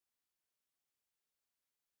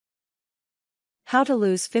How to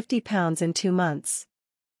lose 50 pounds in 2 months.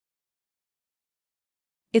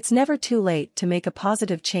 It's never too late to make a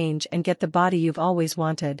positive change and get the body you've always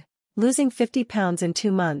wanted. Losing 50 pounds in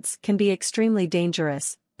 2 months can be extremely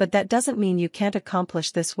dangerous, but that doesn't mean you can't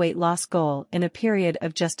accomplish this weight loss goal in a period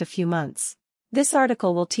of just a few months. This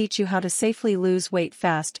article will teach you how to safely lose weight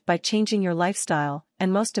fast by changing your lifestyle,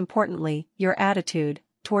 and most importantly, your attitude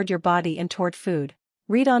toward your body and toward food.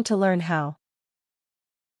 Read on to learn how.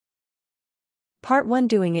 Part 1: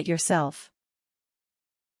 Doing it yourself.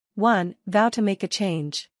 1. Vow to make a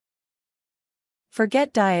change.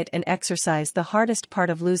 Forget diet and exercise. The hardest part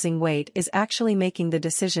of losing weight is actually making the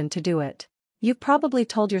decision to do it. You've probably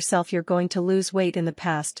told yourself you're going to lose weight in the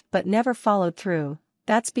past but never followed through.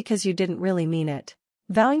 That's because you didn't really mean it.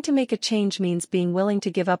 Vowing to make a change means being willing to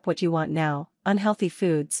give up what you want now, unhealthy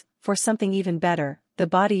foods, for something even better, the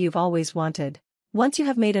body you've always wanted. Once you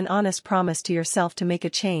have made an honest promise to yourself to make a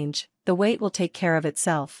change, the weight will take care of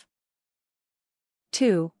itself.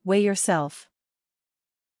 2. Weigh yourself.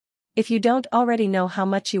 If you don't already know how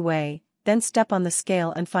much you weigh, then step on the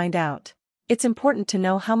scale and find out. It's important to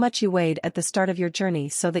know how much you weighed at the start of your journey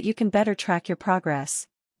so that you can better track your progress.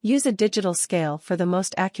 Use a digital scale for the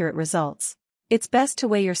most accurate results. It's best to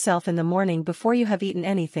weigh yourself in the morning before you have eaten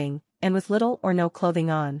anything, and with little or no clothing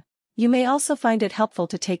on. You may also find it helpful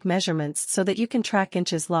to take measurements so that you can track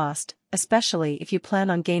inches lost, especially if you plan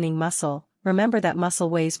on gaining muscle. Remember that muscle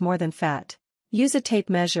weighs more than fat. Use a tape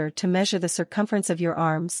measure to measure the circumference of your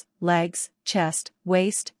arms, legs, chest,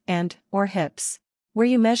 waist, and/or hips. Where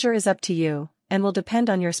you measure is up to you, and will depend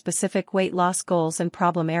on your specific weight loss goals and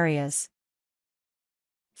problem areas.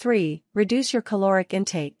 3. Reduce your caloric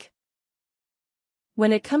intake.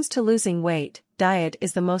 When it comes to losing weight, diet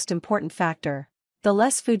is the most important factor. The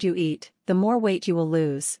less food you eat, the more weight you will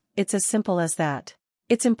lose. It's as simple as that.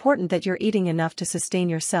 It's important that you're eating enough to sustain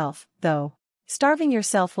yourself, though. Starving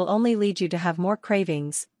yourself will only lead you to have more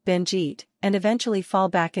cravings, binge eat, and eventually fall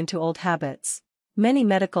back into old habits. Many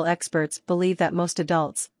medical experts believe that most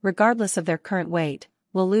adults, regardless of their current weight,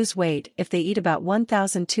 will lose weight if they eat about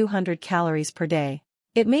 1,200 calories per day.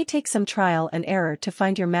 It may take some trial and error to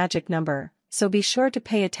find your magic number, so be sure to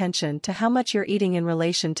pay attention to how much you're eating in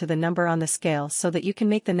relation to the number on the scale so that you can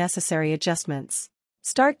make the necessary adjustments.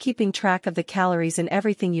 Start keeping track of the calories in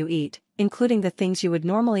everything you eat, including the things you would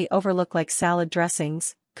normally overlook like salad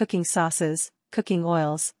dressings, cooking sauces, cooking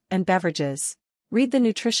oils, and beverages. Read the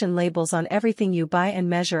nutrition labels on everything you buy and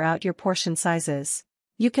measure out your portion sizes.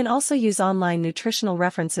 You can also use online nutritional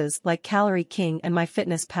references like Calorie King and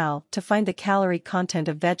MyFitnessPal to find the calorie content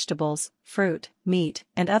of vegetables, fruit, meat,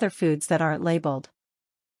 and other foods that aren't labeled.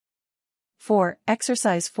 4.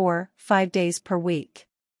 Exercise 4-5 days per week.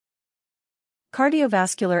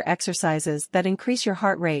 Cardiovascular exercises that increase your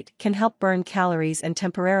heart rate can help burn calories and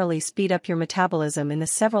temporarily speed up your metabolism in the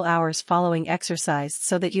several hours following exercise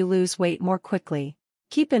so that you lose weight more quickly.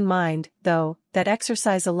 Keep in mind, though, that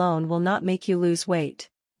exercise alone will not make you lose weight.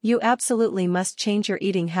 You absolutely must change your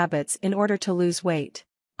eating habits in order to lose weight.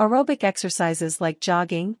 Aerobic exercises like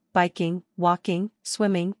jogging, biking, walking,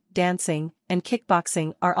 swimming, dancing, and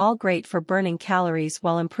kickboxing are all great for burning calories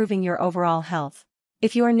while improving your overall health.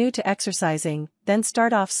 If you are new to exercising, then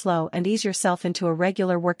start off slow and ease yourself into a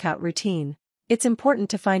regular workout routine. It's important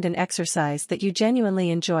to find an exercise that you genuinely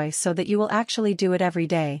enjoy so that you will actually do it every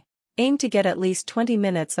day. Aim to get at least 20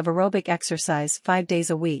 minutes of aerobic exercise 5 days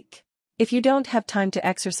a week. If you don't have time to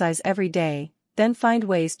exercise every day, then find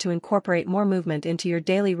ways to incorporate more movement into your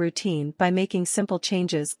daily routine by making simple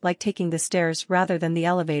changes like taking the stairs rather than the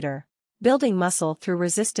elevator. Building muscle through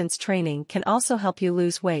resistance training can also help you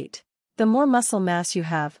lose weight. The more muscle mass you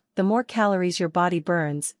have, the more calories your body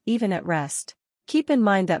burns, even at rest. Keep in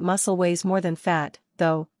mind that muscle weighs more than fat,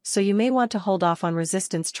 though, so you may want to hold off on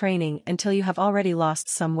resistance training until you have already lost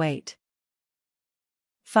some weight.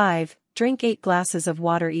 5. Drink 8 glasses of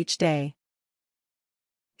water each day.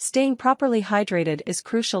 Staying properly hydrated is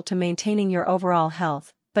crucial to maintaining your overall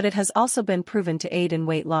health, but it has also been proven to aid in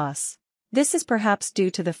weight loss. This is perhaps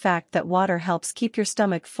due to the fact that water helps keep your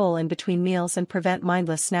stomach full in between meals and prevent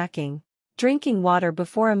mindless snacking. Drinking water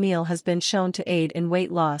before a meal has been shown to aid in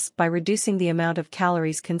weight loss by reducing the amount of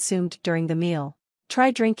calories consumed during the meal.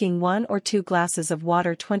 Try drinking 1 or 2 glasses of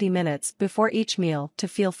water 20 minutes before each meal to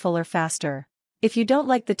feel fuller faster. If you don't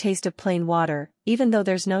like the taste of plain water, even though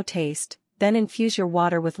there's no taste, then infuse your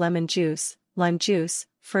water with lemon juice, lime juice,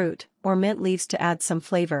 fruit, or mint leaves to add some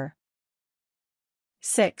flavor.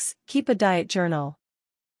 6. Keep a diet journal.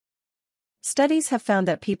 Studies have found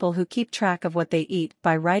that people who keep track of what they eat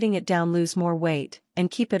by writing it down lose more weight, and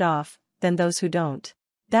keep it off, than those who don't.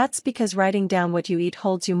 That's because writing down what you eat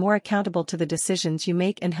holds you more accountable to the decisions you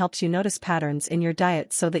make and helps you notice patterns in your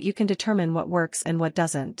diet so that you can determine what works and what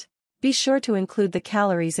doesn't. Be sure to include the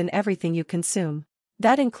calories in everything you consume.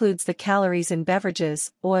 That includes the calories in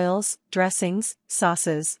beverages, oils, dressings,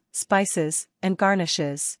 sauces, spices, and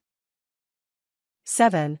garnishes.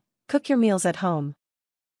 7. Cook your meals at home.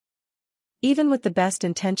 Even with the best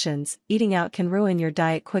intentions, eating out can ruin your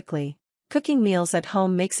diet quickly. Cooking meals at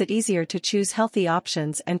home makes it easier to choose healthy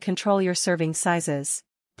options and control your serving sizes.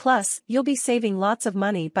 Plus, you'll be saving lots of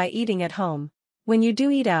money by eating at home. When you do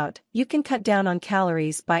eat out, you can cut down on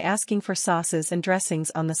calories by asking for sauces and dressings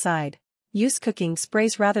on the side. Use cooking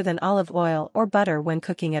sprays rather than olive oil or butter when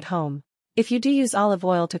cooking at home. If you do use olive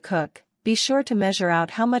oil to cook, be sure to measure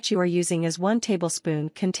out how much you are using, as 1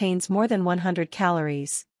 tablespoon contains more than 100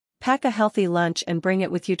 calories. Pack a healthy lunch and bring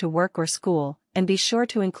it with you to work or school, and be sure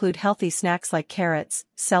to include healthy snacks like carrots,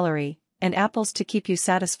 celery, and apples to keep you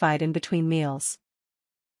satisfied in between meals.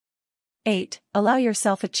 8. Allow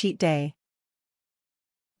yourself a cheat day.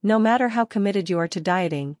 No matter how committed you are to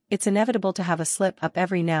dieting, it's inevitable to have a slip-up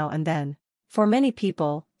every now and then. For many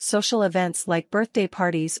people, social events like birthday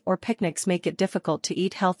parties or picnics make it difficult to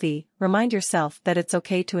eat healthy. Remind yourself that it's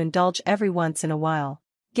okay to indulge every once in a while.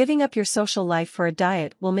 Giving up your social life for a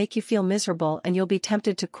diet will make you feel miserable and you'll be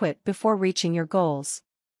tempted to quit before reaching your goals.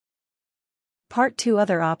 Part 2.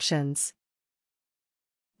 Other options.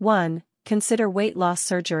 1. Consider weight loss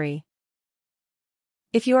surgery.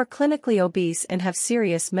 If you are clinically obese and have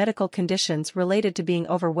serious medical conditions related to being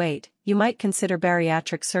overweight, you might consider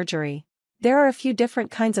bariatric surgery. There are a few different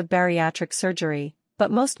kinds of bariatric surgery, but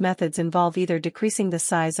most methods involve either decreasing the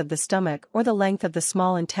size of the stomach or the length of the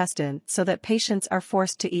small intestine so that patients are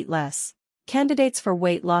forced to eat less. Candidates for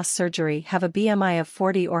weight loss surgery have a BMI of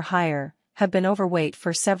 40 or higher, have been overweight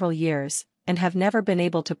for several years, and have never been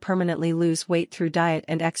able to permanently lose weight through diet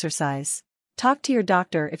and exercise. Talk to your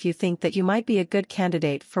doctor if you think that you might be a good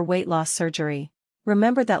candidate for weight loss surgery.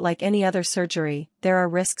 Remember that, like any other surgery, there are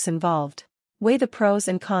risks involved. Weigh the pros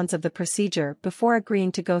and cons of the procedure before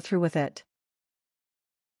agreeing to go through with it.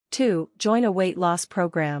 2. Join a weight loss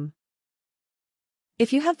program.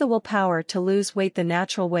 If you have the willpower to lose weight the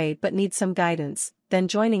natural way but need some guidance, then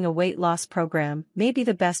joining a weight loss program may be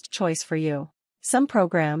the best choice for you. Some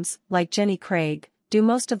programs, like Jenny Craig, do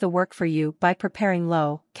most of the work for you by preparing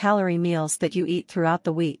low-calorie meals that you eat throughout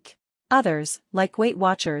the week. Others, like Weight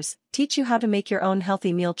Watchers, teach you how to make your own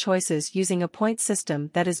healthy meal choices using a point system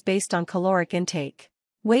that is based on caloric intake.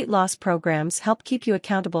 Weight loss programs help keep you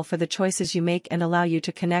accountable for the choices you make and allow you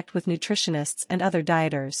to connect with nutritionists and other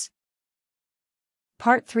dieters.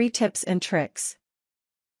 Part 3. Tips and tricks.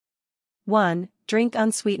 1. Drink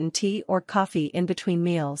unsweetened tea or coffee in between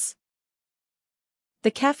meals.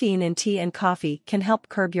 The caffeine in tea and coffee can help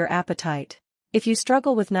curb your appetite. If you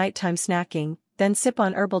struggle with nighttime snacking, then sip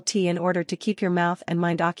on herbal tea in order to keep your mouth and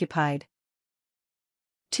mind occupied.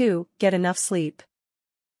 2. Get enough sleep.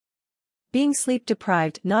 Being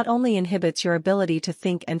sleep-deprived not only inhibits your ability to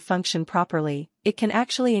think and function properly, it can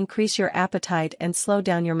actually increase your appetite and slow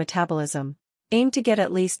down your metabolism. Aim to get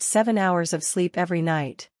at least 7 hours of sleep every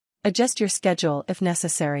night. Adjust your schedule if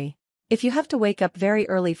necessary. If you have to wake up very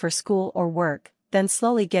early for school or work, then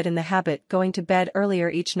slowly get in the habit going to bed earlier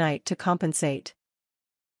each night to compensate.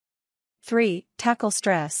 3. Tackle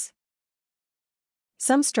stress.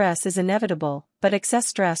 Some stress is inevitable, but excess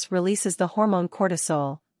stress releases the hormone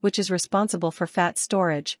cortisol, which is responsible for fat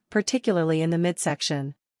storage, particularly in the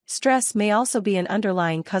midsection. Stress may also be an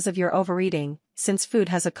underlying cause of your overeating, since food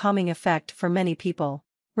has a calming effect for many people.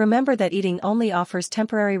 Remember that eating only offers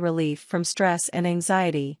temporary relief from stress and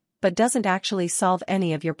anxiety, but doesn't actually solve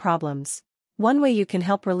any of your problems. One way you can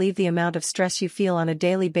help relieve the amount of stress you feel on a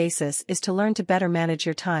daily basis is to learn to better manage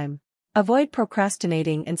your time. Avoid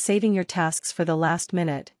procrastinating and saving your tasks for the last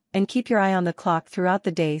minute, and keep your eye on the clock throughout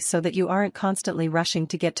the day so that you aren't constantly rushing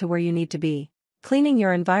to get to where you need to be. Cleaning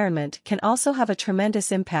your environment can also have a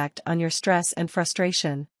tremendous impact on your stress and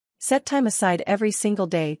frustration. Set time aside every single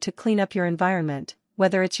day to clean up your environment,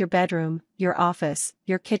 whether it's your bedroom, your office,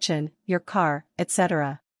 your kitchen, your car,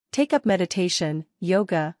 etc. Take up meditation,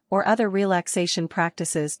 yoga, or other relaxation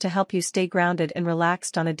practices to help you stay grounded and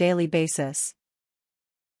relaxed on a daily basis.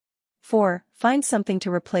 4. Find something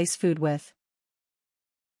to replace food with.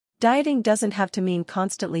 Dieting doesn't have to mean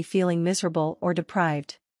constantly feeling miserable or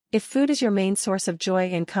deprived. If food is your main source of joy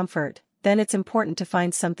and comfort, then it's important to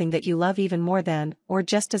find something that you love even more than, or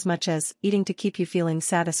just as much as, eating to keep you feeling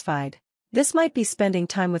satisfied. This might be spending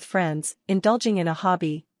time with friends, indulging in a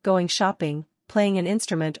hobby, going shopping, playing an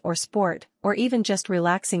instrument or sport, or even just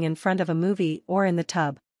relaxing in front of a movie or in the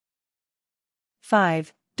tub.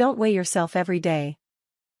 5. Don't weigh yourself every day.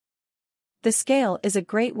 The scale is a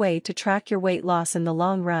great way to track your weight loss in the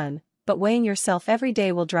long run, but weighing yourself every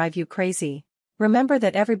day will drive you crazy. Remember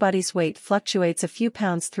that everybody's weight fluctuates a few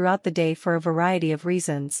pounds throughout the day for a variety of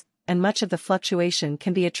reasons, and much of the fluctuation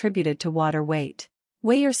can be attributed to water weight.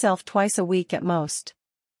 Weigh yourself twice a week at most.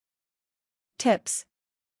 Tips.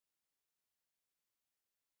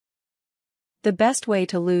 The best way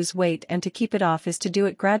to lose weight and to keep it off is to do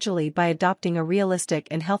it gradually by adopting a realistic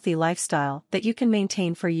and healthy lifestyle that you can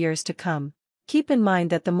maintain for years to come. Keep in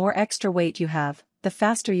mind that the more extra weight you have, the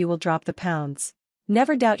faster you will drop the pounds.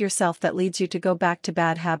 Never doubt yourself that leads you to go back to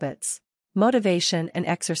bad habits. Motivation and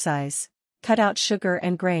exercise. Cut out sugar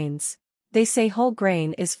and grains. They say whole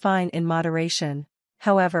grain is fine in moderation.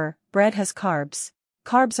 However, bread has carbs.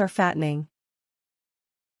 Carbs are fattening.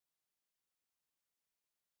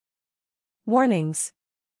 Warnings.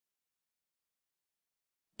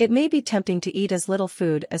 It may be tempting to eat as little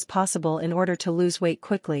food as possible in order to lose weight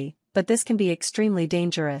quickly, but this can be extremely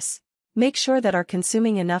dangerous. Make sure that are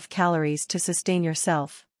consuming enough calories to sustain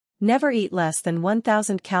yourself. Never eat less than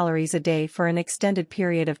 1,000 calories a day for an extended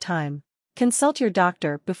period of time. Consult your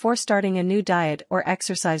doctor before starting a new diet or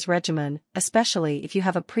exercise regimen, especially if you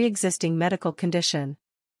have a pre-existing medical condition.